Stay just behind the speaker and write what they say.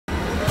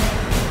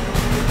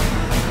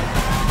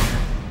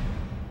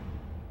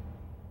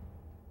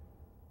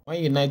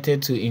Man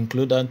United to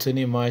include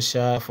Anthony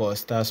Martial for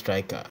star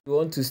striker. If you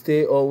want to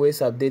stay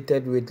always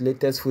updated with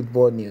latest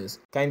football news,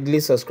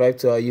 kindly subscribe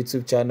to our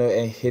YouTube channel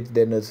and hit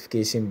the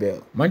notification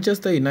bell.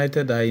 Manchester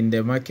United are in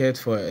the market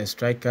for a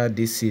striker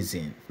this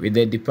season, with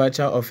the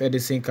departure of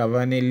Edinson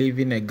Cavani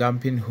leaving a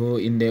gaping hole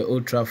in the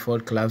Old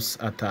Trafford club's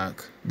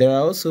attack. There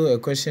are also a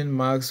question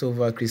marks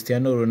over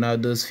Cristiano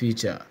Ronaldo's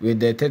future, with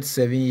the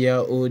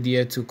 37-year-old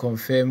yet to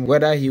confirm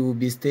whether he will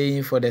be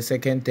staying for the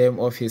second term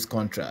of his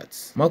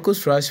contract.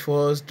 Marcus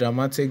Rashford's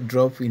dramatic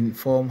drop in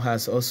form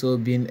has also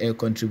been a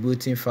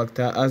contributing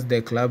factor as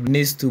the club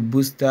needs to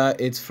bolster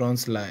its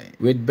front line,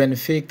 with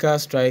Benfica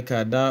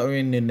striker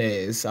Darwin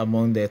Nunez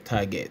among the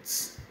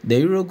targets. The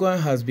Uruguayan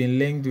has been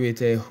linked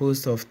with a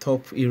host of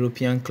top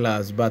European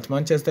clubs, but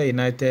Manchester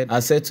United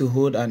are set to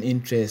hold an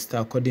interest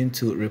according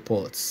to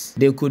reports.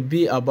 They could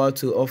be about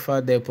to offer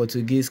the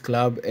Portuguese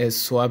club a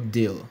swap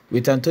deal,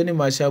 with Anthony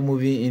Martial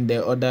moving in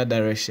the other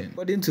direction.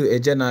 According to a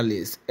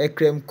journalist,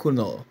 Ekrem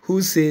Konur,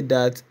 who said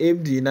that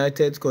aimed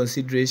United's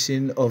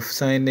consideration of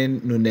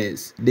signing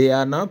Nunez, they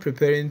are now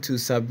preparing to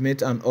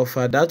submit an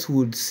offer that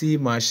would see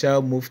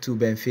Martial move to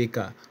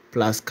Benfica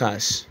plus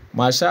cash.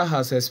 Martial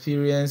has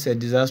experienced a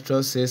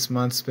disastrous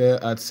 6-month spell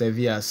at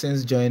Sevilla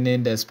since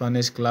joining the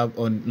Spanish club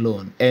on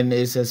loan and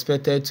is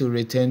expected to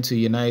return to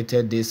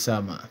United this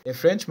summer. The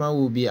Frenchman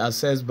will be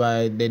assessed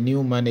by the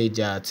new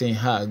manager Ten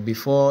Hag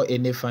before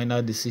any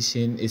final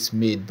decision is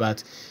made,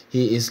 but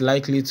he is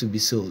likely to be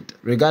sold,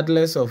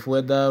 regardless of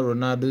whether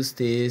Ronaldo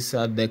stays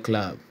at the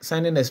club.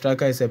 Signing a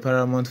striker is a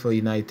paramount for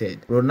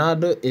United.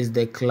 Ronaldo is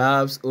the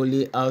club's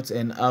only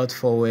out-and-out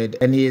forward,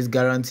 and he is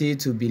guaranteed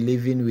to be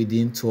leaving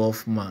within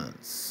 12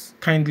 months.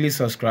 Kindly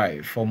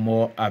subscribe for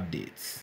more updates.